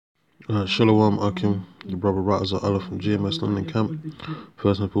Shalom Akim, your brother Ratazar Allah from GMS London camp.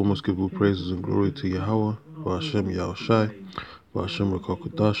 First and foremost, give all praises and glory to Yahweh, Ba'ashem Yahushai, Ba'ashem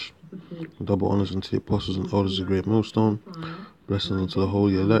Rakakodash. Double honors unto the apostles and elders of GreatMillStone. Blessings unto the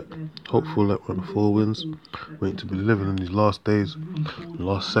holy elect, hopeful elect on the four winds, waiting to be living in these last days, the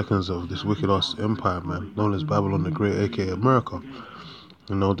last seconds of this wicked ass empire, man, known as Babylon the Great, aka America.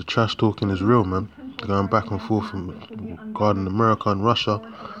 You know, the trash talking is real, man. Going back and forth regarding America and Russia.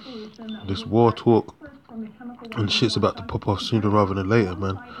 This war talk and shit's about to pop off sooner rather than later,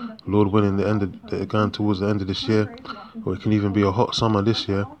 man. Lord willing, going towards the end of this year, or it can even be a hot summer this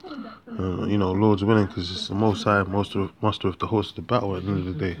year. You know, Lord's willing, because it's the Most High, master of the horse of the battle. At the end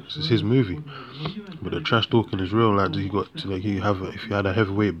of the day, this is His movie. But the trash talking is real. Like if you had a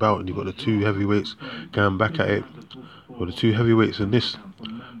heavyweight bout and you got the two heavyweights going back at it, or the two heavyweights in this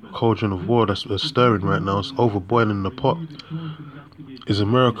cauldron of war that's stirring right now, it's overboiling in the pot. Is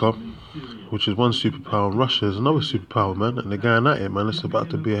America, which is one superpower, and Russia is another superpower, man, and they're going at it, man. It's about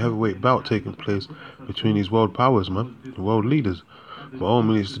to be a heavyweight bout taking place between these world powers, man, the world leaders. But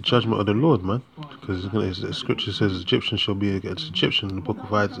ultimately, it's the judgment of the Lord, man, because the scripture says Egyptian shall be against Egyptian in the book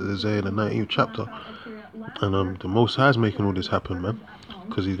of Isaiah, the 19th chapter, and the Most High is making all this happen, man,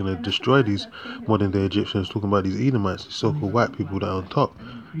 because He's going to destroy these modern day Egyptians, talking about these Edomites, these so-called white people that are on top,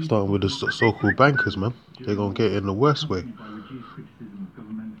 starting with the so-called bankers, man. They're going to get it in the worst way.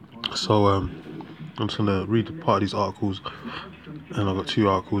 So I'm just going to read part of these articles, and I've got two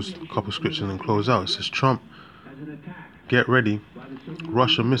articles, a couple of scriptures, and close out. It says, Trump, get ready,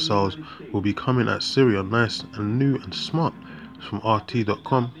 Russian missiles will be coming at Syria nice and new and smart. It's from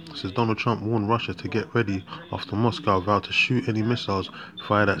RT.com. It says, Donald Trump warned Russia to get ready after Moscow vowed to shoot any missiles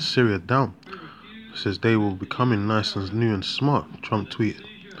fired at Syria down. It says, they will be coming nice and new and smart, Trump tweeted.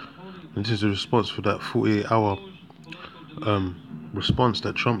 And this is a response for that 48-hour response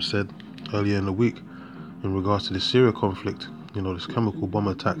that Trump said earlier in the week in regards to the Syria conflict, you know, this chemical bomb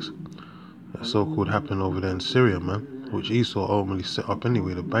attacks that so-called happened over there in Syria, man, which Esau ultimately set up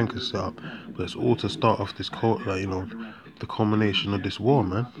anyway, the bankers set up, but it's all to start off this the culmination of this war,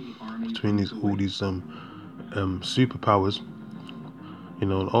 man, between all these superpowers, you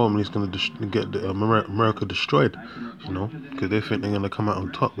know, and ultimately it's going to get America destroyed, you know, because they think they're going to come out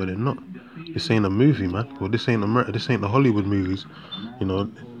on top, but they're not. This ain't a movie, man. Well, this ain't America. This ain't the Hollywood movies, you know,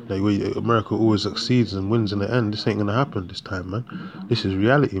 like where America always succeeds and wins in the end. This ain't gonna happen this time, man. This is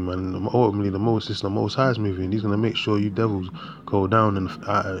reality, man. Ultimately, this is the Most High's movie, and He's gonna make sure you devils go down in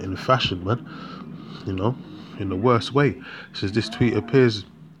fashion, man. You know, in the worst way. It says this tweet appears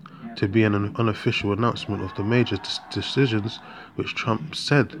to be an unofficial announcement of the major decisions which Trump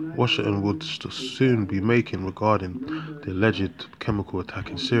said Washington would soon be making regarding the alleged chemical attack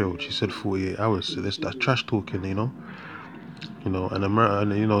in Syria, which he said 48 hours. So that's trash talking, you know. You know, and America,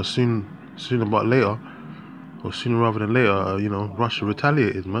 and you know, sooner rather than later, you know, Russia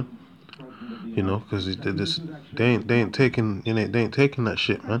retaliated, man. You know, because they ain't taking that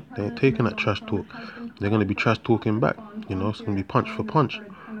shit, man. They ain't taking that trash talk. They're gonna be trash talking back. You know, it's gonna be punch for punch,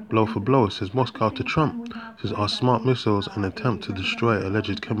 blow for blow. It says Moscow to Trump. It says our smart missiles an attempt to destroy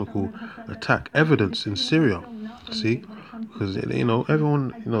alleged chemical attack evidence in Syria. See, because you know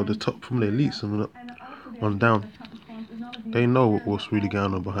everyone, you know, the top from the elites and on down, they know what's really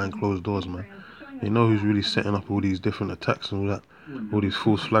going on behind closed doors, man. They know who's really setting up all these different attacks and all that, all these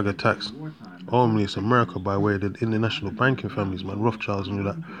false flag attacks. Ultimately, it's America by way of the international banking families, man, Rothschilds and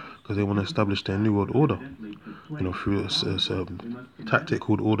all that, because they want to establish their new world order, you know, through a tactic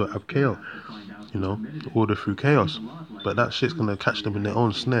called order ab chaos, you know, order through chaos. But that shit's going to catch them in their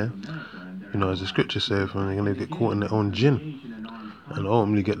own snare, you know, as the scripture says, and they're going to get caught in their own gin and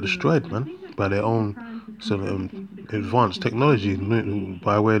ultimately get destroyed, man, by their own advanced technology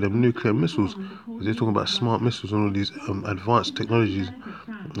by way of them nuclear missiles. They're talking about smart missiles and all these advanced technologies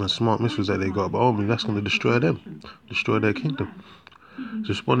and smart missiles that they got, but ultimately that's going to destroy them, destroy their kingdom. It's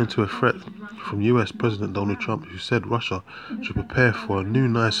responding to a threat from US President Donald Trump, who said Russia should prepare for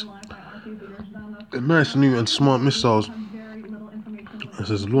nice new and smart missiles. It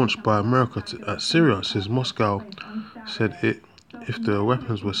says launched by America at Syria. It says Moscow said if the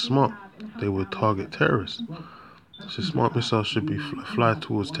weapons were smart, they would target terrorists. So smart missiles should be fly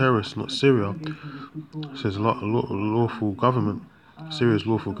towards terrorists, not Syria. It says Syria's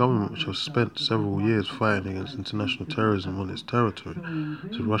lawful government, which has spent several years fighting against international terrorism on its territory.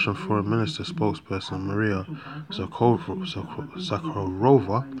 So Russian Foreign Minister spokesperson Maria Zakharova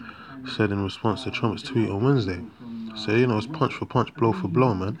said in response to Trump's tweet on Wednesday. So, you know, it's punch for punch, blow for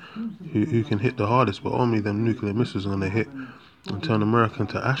blow, man. Who can hit the hardest, but only them nuclear missiles are going to hit and turn America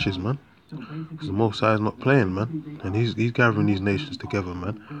into ashes, man. Because the Most High is not playing, man. And he's gathering these nations together,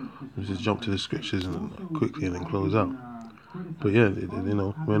 man. Let's just jump to the scriptures and quickly and then close out. But yeah, you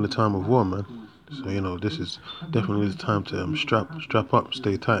know, we're in the time of war, man. So, you know, this is definitely the time to strap up,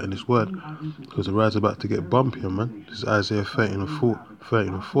 stay tight in this word, because the ride's about to get bumpier, man. This is Isaiah 13 and 4.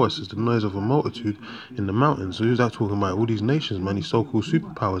 It says, the noise of a multitude in the mountains. So who's that talking about? All these nations, man, these so-called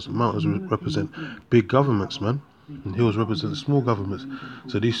superpowers. The mountains represent big governments, man. And hills represent small governments.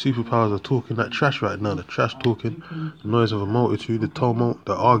 So these superpowers are talking that trash right now. The trash talking, the noise of a multitude, the tumult,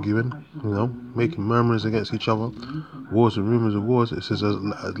 the arguing, you know, making murmurings against each other, wars and rumors of wars. It says,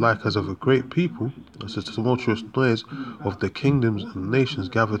 like as of a great people. It says, tumultuous noise of the kingdoms and nations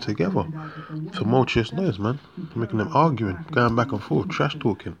gathered together. Tumultuous noise, man. Making them arguing, going back and forth, trash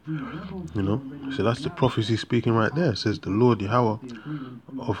talking. You know, so that's the prophecy speaking right there. It says, the Lord Yahweh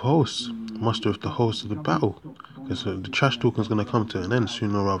of hosts mustereth the hosts of the battle. Because the trash talking is going to come to an end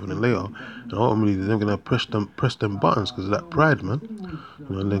sooner rather than later, and ultimately they're going to press them buttons because of that pride, man. You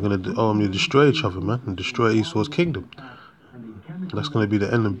know, and they're going to ultimately destroy each other, man, and destroy Esau's kingdom. That's going to be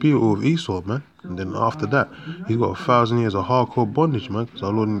the end and be all of Esau, man. And then after that, he's got 1,000 years of hardcore bondage, man. Because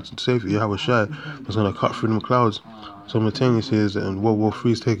our Lord and Savior Yahweh Shai was going to cut through them clouds simultaneously as World War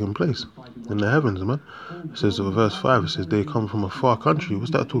III is taking place in the heavens, man. It says in verse 5, it says they come from a far country.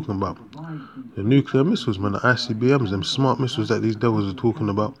 What's that talking about? The nuclear missiles, man, the ICBMs, them smart missiles that these devils are talking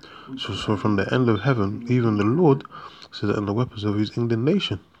about. So from the end of heaven, even the Lord says that, and the weapons of his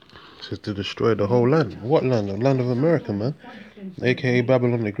indignation. It says to destroy the whole land. What land? The land of America, man. AKA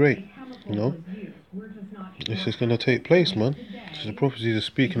Babylon the Great. You know? This is going to take place, man. So the prophecies are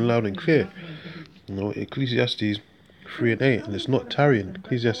speaking loud and clear. You know, Ecclesiastes 3 and 8, and it's not tarrying.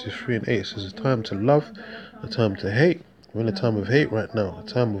 Ecclesiastes 3 and 8 says it's time to love, a time to hate. We're in a time of hate right now, a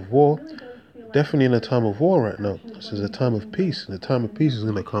time of war. Definitely in a time of war right now. This is a time of peace, and the time of peace is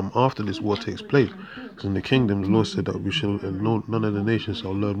going to come after this war takes place. Because in the kingdom, the Lord said that we shall, none of the nations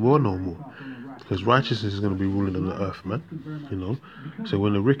shall learn war no more. Because righteousness is going to be ruling on the earth, man. You know. So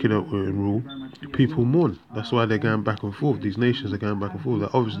when the wicked are in rule, people mourn. That's why they're going back and forth. These nations are going back and forth.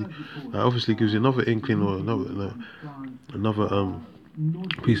 That obviously gives you another inkling or another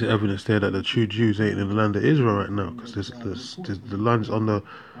piece of evidence there that the true Jews ain't in the land of Israel right now. Because the land's under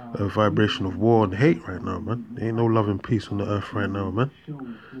a vibration of war and hate right now, man. There ain't no love and peace on the earth right now, man.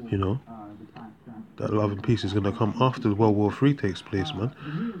 You know. That love and peace is going to come after World War III takes place,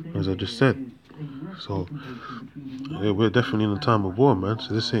 man. As I just said. So, yeah, we're definitely in a time of war, man.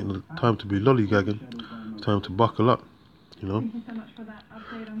 So this ain't the time to be lollygagging. It's time to buckle up, you know.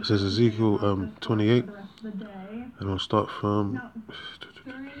 It says Ezekiel 28, and I'll start from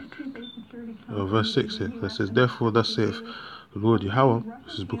verse 6 here. It says, therefore thus saith the Lord Yahweh,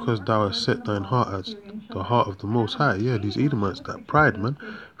 this is because thou hast set thine heart as the heart of the Most High. Yeah, these Edomites, that pride, man,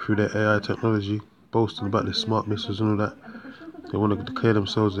 through their AI technology, boasting about their smart missiles and all that. They want to declare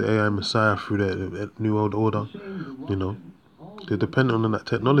themselves the AI Messiah through their New World Order, you know. They're dependent on that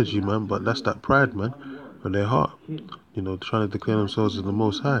technology, man, but that's that pride, man, in their heart. You know, trying to declare themselves as the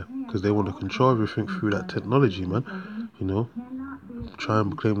Most High, because they want to control everything through that technology, man, you know. Try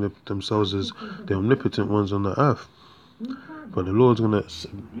and proclaim themselves as the omnipotent ones on the earth. But the Lord's going to,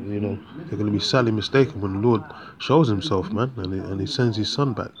 you know, they're going to be sadly mistaken when the Lord shows himself, man, and he sends his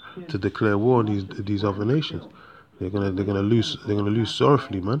son back to declare war on these other nations. They're gonna lose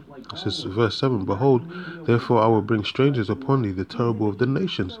sorrowfully, man. It says verse 7, behold, therefore I will bring strangers upon thee, the terrible of the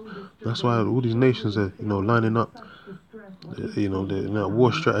nations. That's why all these nations are, you know, lining up. You know, they're in that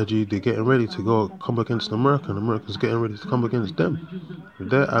war strategy. They're getting ready to come against America, and America's getting ready to come against them.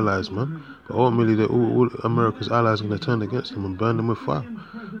 They're allies, man. But ultimately, all America's allies are going to turn against them and burn them with fire.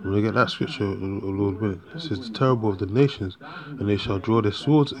 When we get that scripture, Lord willing, it says, the terrible of the nations, and they shall draw their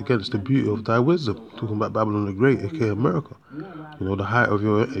swords against the beauty of thy wisdom. Talking about Babylon the Great, aka America. You know, the height of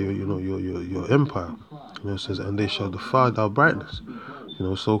your empire. You know, it says, and they shall defy thy brightness. You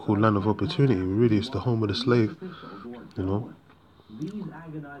know, so-called land of opportunity. Really, it's the home of the slave. You know.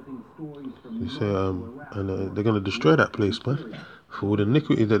 You say, and they're going to destroy that place, man, for all the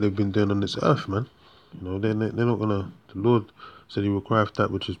iniquity that they've been doing on this earth, man. You know, they're not going to. The Lord said He requires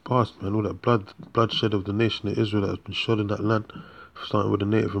that which is past, man. All that bloodshed of the nation of Israel that has been shed in that land, starting with the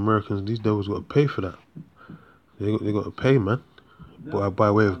Native Americans. These devils got to pay for that. They got to pay, man,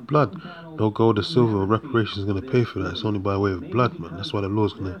 by way of blood. No gold or silver or reparations is going to pay for that. It's only by way of blood, man. That's why the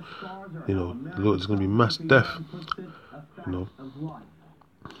Lord's going to, you know, the Lord's going to be mass death. You know,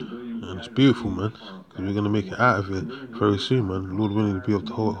 and it's beautiful, man, because we're going to make it out of it very soon, man. Lord willing to be of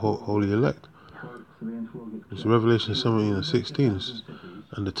the holy elect. It's Revelation 17 and 16,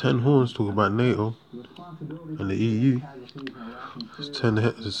 and the 10 horns talk about NATO and the EU.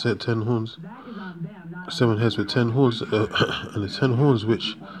 10 horns, 7 heads with 10 horns, and the 10 horns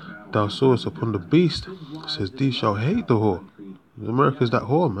which thou sawest upon the beast, says, these shall hate the whore. America's that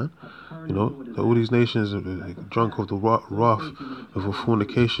whore, man. You know, that all these nations are drunk of the wrath of a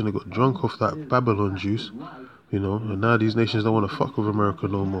fornication. They got drunk off that Babylon juice, you know, and now these nations don't want to fuck with America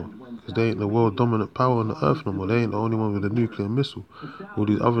no more, because they ain't the world dominant power on the earth no more. They ain't the only one with a nuclear missile. All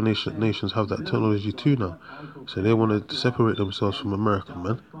these other nations have that technology too now, so they want to separate themselves from America,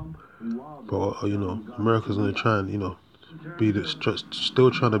 man. But you know, America's gonna try and, you know,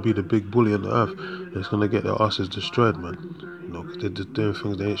 still trying to be the big bully on the earth. And it's gonna get their asses destroyed, man. You know, because they're just doing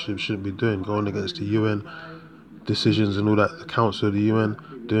things they shouldn't be doing, going against the UN decisions and all that, the Council of the UN,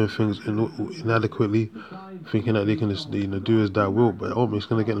 doing things inadequately, thinking that they can just, you know, do as thou wilt, but ultimately it's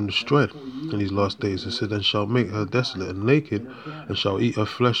going to get them destroyed in these last days. It said, and shall make her desolate and naked, and shall eat her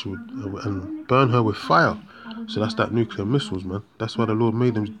flesh and burn her with fire. So that's that nuclear missiles, man. That's why the Lord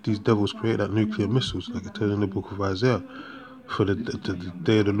made these devils create that nuclear missiles, like it tells in the book of Isaiah, for the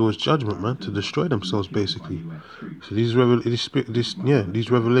day of the Lord's judgment, man, to destroy themselves, basically. So these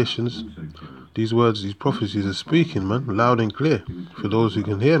revelations, these words, these prophecies are speaking, man, loud and clear for those who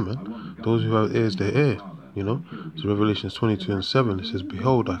can hear, man. Those who have ears, they hear, you know. So Revelations 22:7, it says,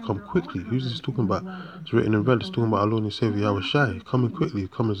 behold, I come quickly. Who's this talking about? It's written in red. It's talking about our Lord and Savior Yahushua, coming quickly,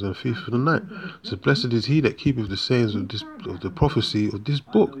 coming as a thief of the night. It says, blessed is he that keepeth the sayings of the prophecy of this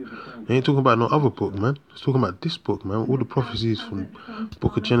book. It ain't talking about no other book, man. It's talking about this book, man. All the prophecies from the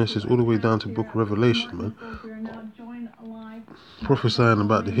book of Genesis all the way down to the book of Revelation, man. Prophesying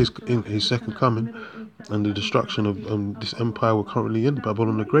about his second coming and the destruction of this empire we're currently in,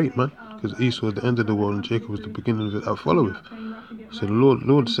 Babylon the Great, man. Because Esau is the end of the world and Jacob was the beginning of it that followeth. So the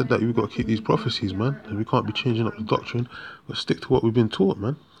Lord said that we've got to keep these prophecies, man, and we can't be changing up the doctrine, but stick to what we've been taught,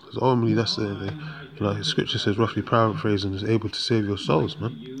 man. Because ultimately that's the scripture says, roughly paraphrasing, is able to save your souls,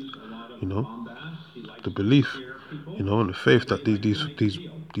 man. You know, the belief, you know, and the faith that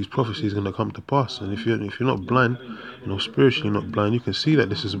these prophecies are going to come to pass. And if you're not blind, you know, spiritually not blind, you can see that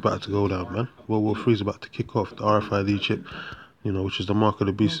this is about to go down, man. World War III is about to kick off. The RFID chip, you know, which is the mark of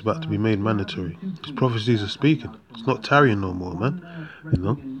the beast, is about to be made mandatory. These prophecies are speaking. It's not tarrying no more, man. You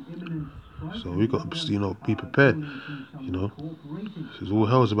know. So we got to, you know, be prepared. You know, because all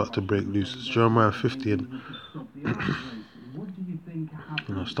hell is about to break loose. It's Jeremiah 50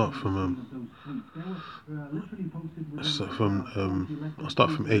 and I'll start from I'll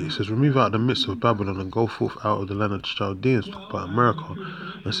start from 8. It says, remove out of the midst of Babylon and go forth out of the land of the Chaldeans. Talk about America.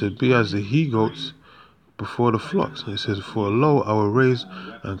 And it says, be as the he-goats before the flocks. And it says, for lo, I will raise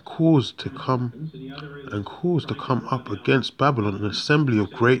and cause to come up against Babylon an assembly of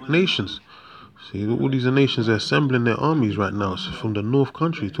great nations. See, all these nations are assembling their armies right now. So from the north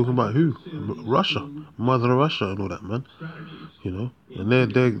countries, talking about who? Russia, Mother Russia and all that, man. You know,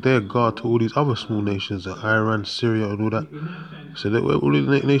 and they're guard to all these other small nations, like Iran, Syria, and all that. So all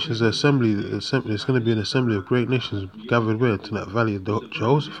the nations are assembly. It's going to be an assembly of great nations gathered where? To that valley of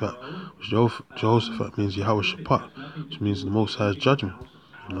Jehoshaphat. Which Jehoshaphat means Yahweh Shaphat, which means the Most High's judgment.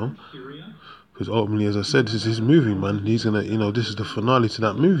 You know, because ultimately, as I said, this is his movie, man. He's gonna, you know, this is the finale to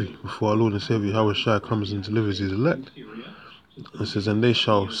that movie before our Lord and Savior Yahushua comes and delivers his elect. It says, and they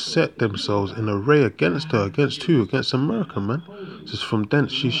shall set themselves in array against her. Against who? Against America, man. It says, from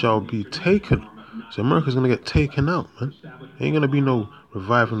thence she shall be taken. So America's going to get taken out, man. Ain't going to be no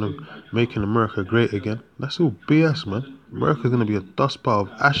reviving of making America great again. That's all BS, man. America's going to be a dust pile of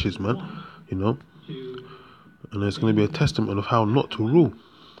ashes, man. You know. And it's going to be a testament of how not to rule.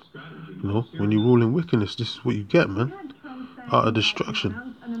 You know, when you rule in wickedness, this is what you get, man. Out of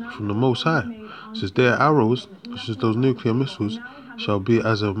destruction from the Most High. It says, their arrows, which is those nuclear missiles, shall be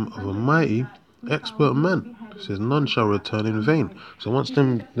as of a mighty, expert man. It says, none shall return in vain. So once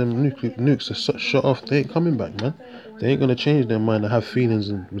them nukes are shot off, they ain't coming back, man. They ain't going to change their mind and have feelings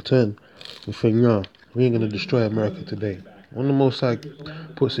and return and think, nah, we ain't going to destroy America today. When the Most High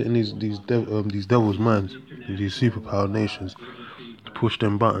puts it in these devils' minds, these superpower nations, to push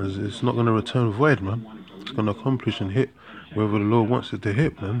them buttons, it's not going to return void, man. It's going to accomplish and hit wherever the Lord wants it to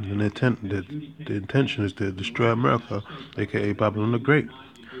hit, man. And the intention is to destroy America, aka Babylon the Great.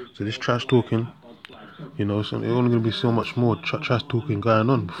 So this trash talking, you know, so there's only going to be so much more trash talking going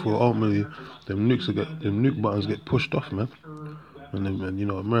on before ultimately them nuke buttons get pushed off, man. And then, you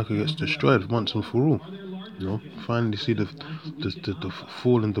know, America gets destroyed once and for all. You know, finally see the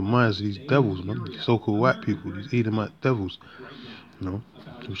fall and demise of these devils, man. These so-called white people, these Edomite devils, you know,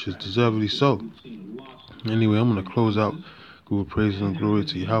 which is deservedly so. Anyway, I'm going to close out. Give praise and glory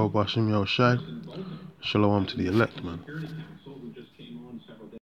to Yahweh Bashem Yahushai. Shalom to the elect, man.